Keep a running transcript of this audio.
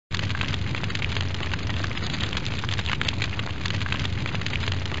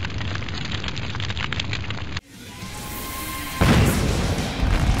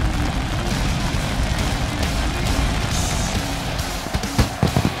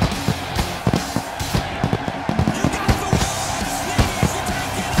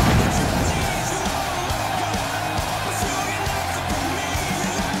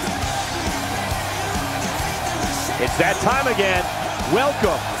time again,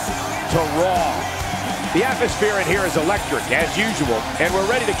 welcome to Raw. The atmosphere in here is electric, as usual, and we're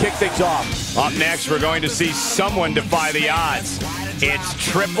ready to kick things off. Up next, we're going to see someone defy the odds. It's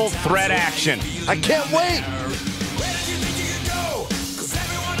triple threat action. I can't wait!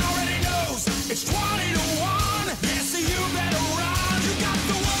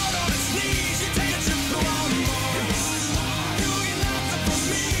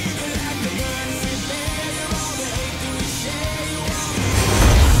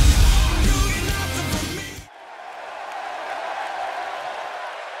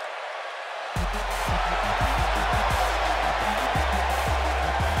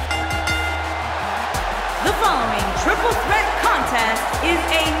 The following triple threat contest is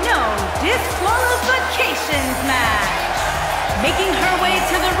a no disqualifications match. Making her way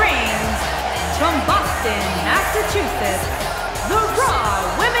to the ring from Boston, Massachusetts, the Raw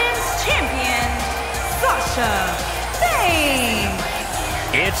Women's Champion, Sasha.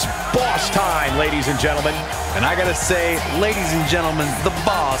 It's boss time, ladies and gentlemen. And I gotta say, ladies and gentlemen, the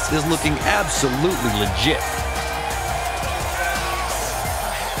boss is looking absolutely legit.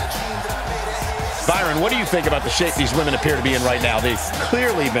 Byron, what do you think about the shape these women appear to be in right now? They've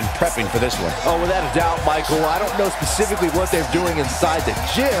clearly been prepping for this one. Oh, without a doubt, Michael. I don't know specifically what they're doing inside the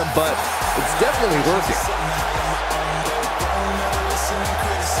gym, but it's definitely working.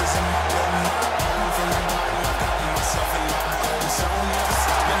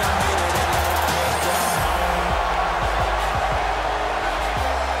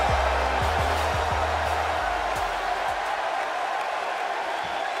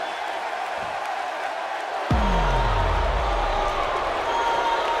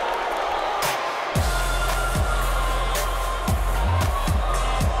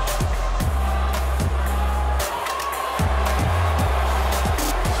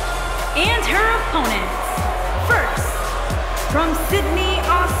 And her opponents. First, from Sydney,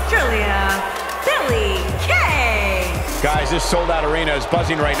 Australia, Billie Kay. Guys, this sold-out arena is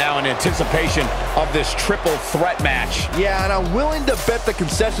buzzing right now in anticipation of this triple threat match. Yeah, and I'm willing to bet the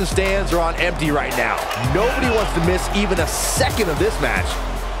concession stands are on empty right now. Nobody wants to miss even a second of this match.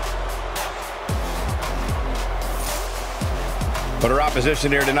 But her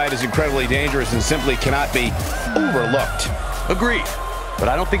opposition here tonight is incredibly dangerous and simply cannot be overlooked. Agreed. But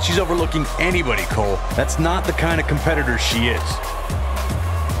I don't think she's overlooking anybody, Cole. That's not the kind of competitor she is.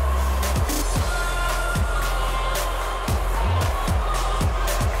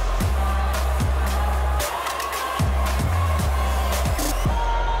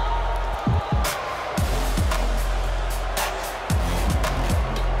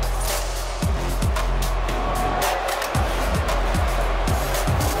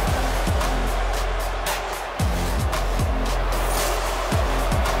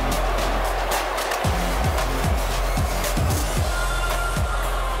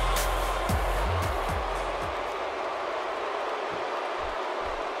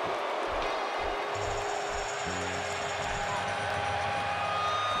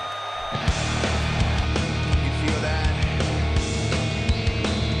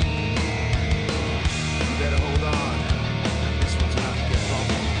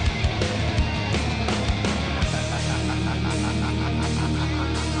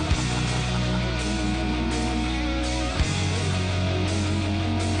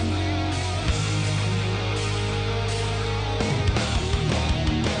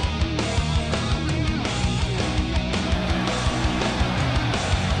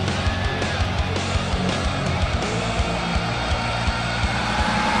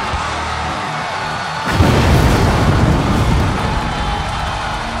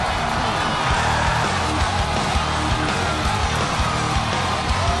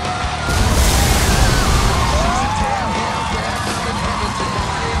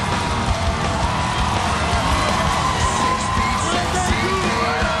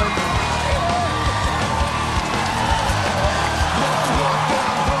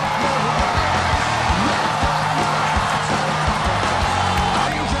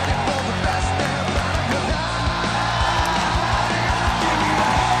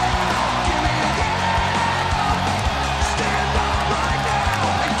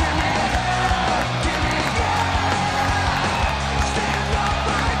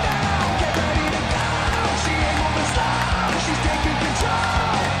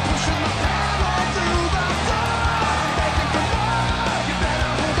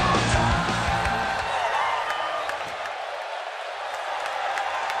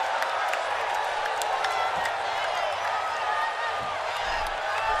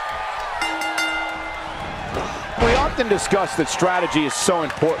 We often discuss that strategy is so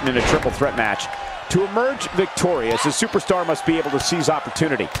important in a triple threat match, To emerge victorious, a superstar must be able to seize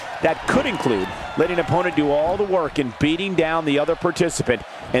opportunity. That could include letting an opponent do all the work and beating down the other participant,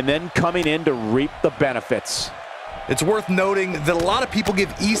 and then coming in to reap the benefits. It's worth noting that a lot of people give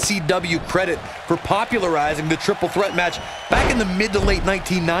ECW credit for popularizing the triple threat match back in the mid to late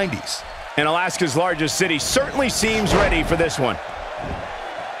 1990s. And Alaska's largest city certainly seems ready for this one.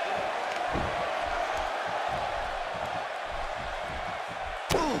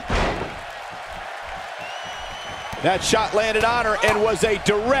 That shot landed on her and was a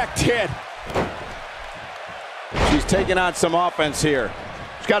direct hit. She's taking on some offense here.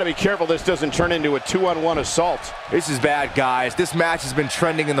 She's got to be careful this doesn't turn into a 2-on-1 assault. This is bad, guys. This match has been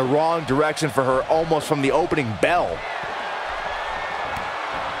trending in the wrong direction for her almost from the opening bell.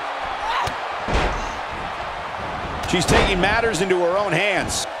 She's taking matters into her own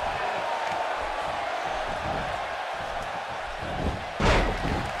hands.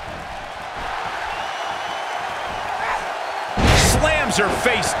 Slams her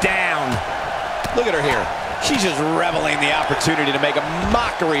face down. Look at her here. She's just reveling the opportunity to make a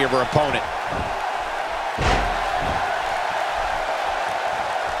mockery of her opponent.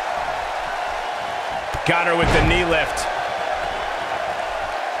 Got her with the knee lift.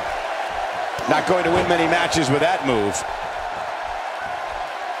 Not going to win many matches with that move.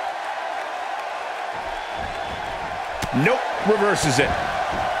 Nope, reverses it.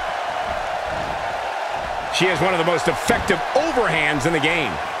 She has one of the most effective overhands in the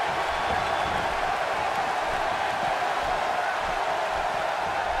game.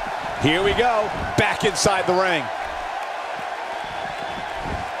 Here we go, back inside the ring.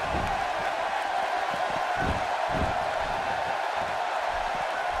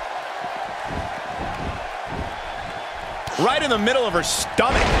 Right in the middle of her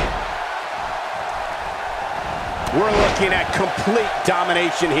stomach. We're looking at complete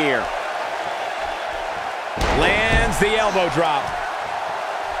domination here. Lands the elbow drop.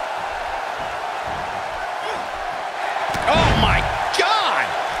 Oh my God!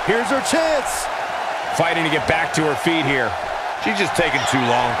 Here's her chance. Fighting to get back to her feet here. She's just taking too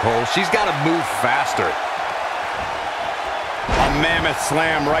long, Cole. She's got to move faster. A mammoth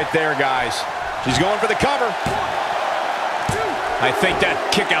slam right there, guys. She's going for the cover. I think that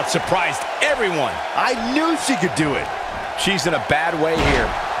kick out surprised everyone. I knew she could do it. She's in a bad way here.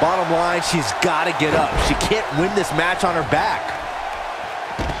 Bottom line, she's got to get up. She can't win this match on her back.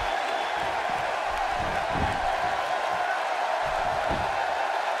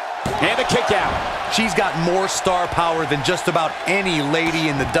 And a kick out. She's got more star power than just about any lady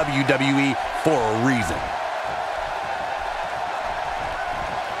in the WWE for a reason.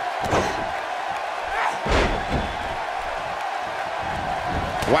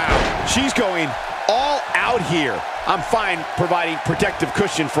 Wow, she's going all out here. I'm fine providing protective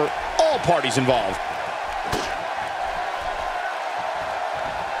cushion for all parties involved.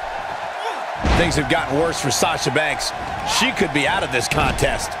 Things have gotten worse for Sasha Banks. She could be out of this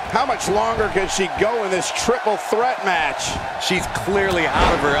contest. How much longer can she go in this triple threat match? She's clearly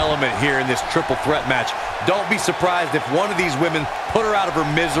out of her element here in this triple threat match. Don't be surprised if one of these women put her out of her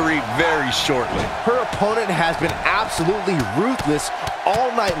misery very shortly. Her opponent has been absolutely ruthless all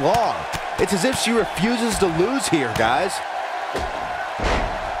night long. It's as if she refuses to lose here, guys.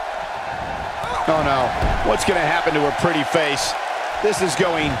 Oh no, what's gonna happen to her pretty face? This is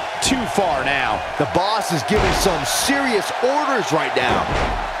going too far now. The boss is giving some serious orders right now.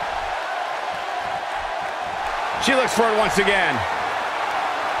 She looks for it once again.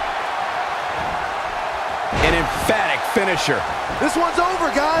 An emphatic finisher. This one's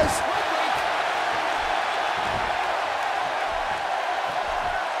over, guys.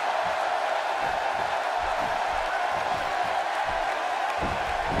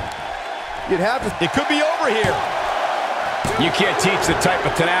 You'd have to. It could be over here. You can't teach the type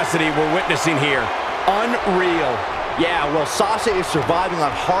of tenacity we're witnessing here. Unreal. Yeah, well, Sasha is surviving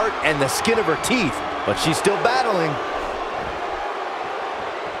on heart and the skin of her teeth, but she's still battling.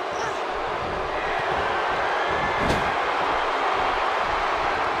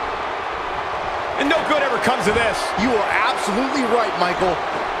 And no good ever comes of this. You are absolutely right, Michael.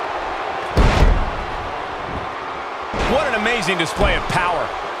 What an amazing display of power.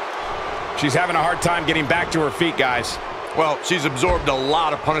 She's having a hard time getting back to her feet, guys. Well, she's absorbed a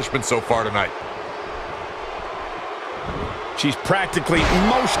lot of punishment so far tonight. She's practically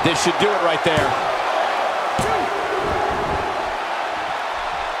motion. This should do it right there.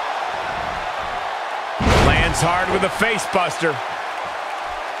 Lands hard with a face buster.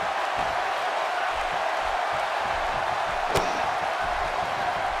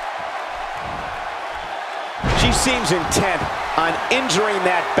 She seems intent on injuring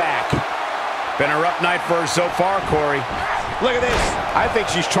that back. Been a rough night for her so far, Corey. Look at this. I think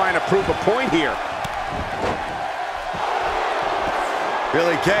she's trying to prove a point here.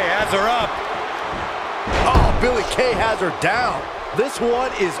 Billie Kay has her up. Oh, Billie Kay has her down. This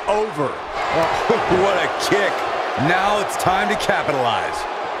one is over. Oh, what a kick. Now it's time to capitalize.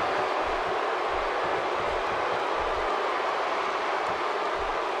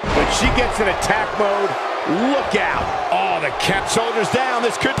 When she gets in attack mode, look out. Oh, the cap shoulders down.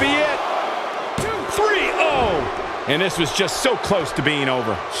 This could be it. 2, 3, oh. And this was just so close to being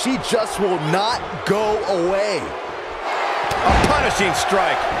over. She just will not go away. A punishing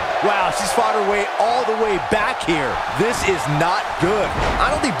strike. Wow, she's fought her way all the way back here. This is not good. I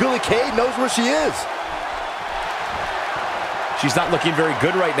don't think Billie Kay knows where she is. She's not looking very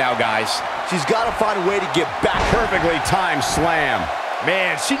good right now, guys. She's got to find a way to get back. Perfectly timed slam.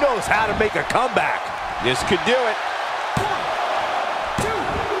 Man, she knows how to make a comeback. This could do it.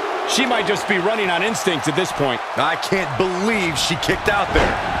 1, 2. She might just be running on instinct at this point. I can't believe she kicked out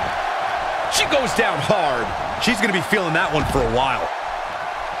there. She goes down hard. She's going to be feeling that one for a while.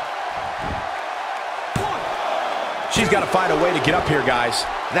 She's got to find a way to get up here, guys.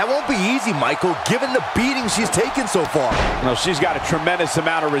 That won't be easy, Michael, given the beating she's taken so far. Well, she's got a tremendous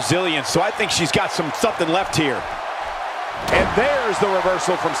amount of resilience, so I think she's got something left here. And there's the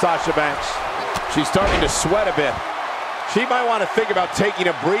reversal from Sasha Banks. She's starting to sweat a bit. She might want to think about taking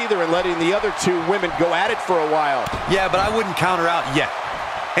a breather and letting the other two women go at it for a while. Yeah, but I wouldn't count her out yet.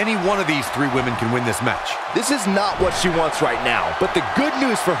 Any one of these 3 women can win this match. This is not what she wants right now, but the good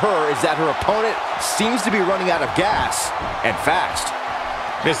news for her is that her opponent seems to be running out of gas, and fast.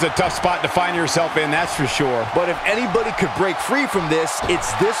 This is a tough spot to find yourself in, that's for sure. But if anybody could break free from this,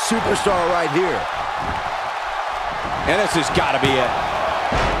 it's this superstar right here. And this has got to be it.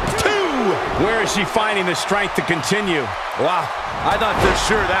 2! Where is she finding the strength to continue? Wow, I thought for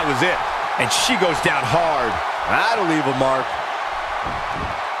sure that was it. And she goes down hard. That'll leave a mark.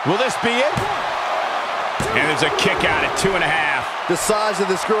 Will this be it? And there's a kick out at 2.5. The size of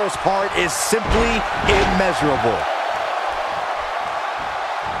this girl's heart is simply immeasurable.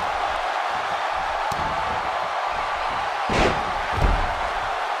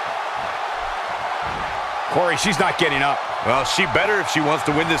 Corey, she's not getting up. Well, she better if she wants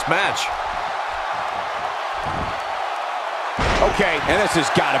to win this match. Okay, and this has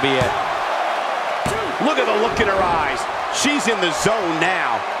got to be it. Look at the look in her eyes. She's in the zone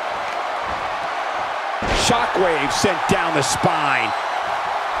now. Shockwave sent down the spine.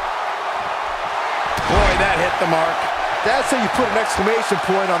 Boy, that hit the mark. That's how you put an exclamation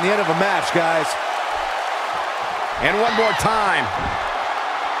point on the end of a match, guys. And one more time.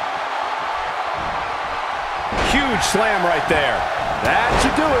 Huge slam right there. That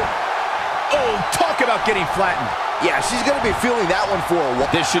should do it. Oh, talk about getting flattened. Yeah, she's going to be feeling that one for a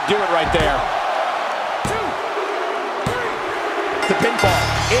while. This should do it right there. 2, 3. The pinfall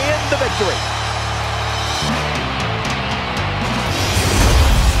and the victory.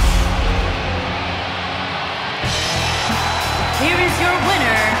 Here is your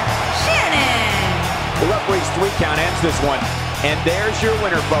winner, Shannon. The referee's 3 count ends this one. And there's your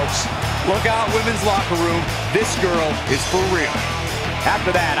winner, folks. Look out, women's locker room. This girl is for real. After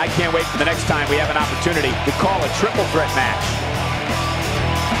that, I can't wait for the next time we have an opportunity to call a triple threat match.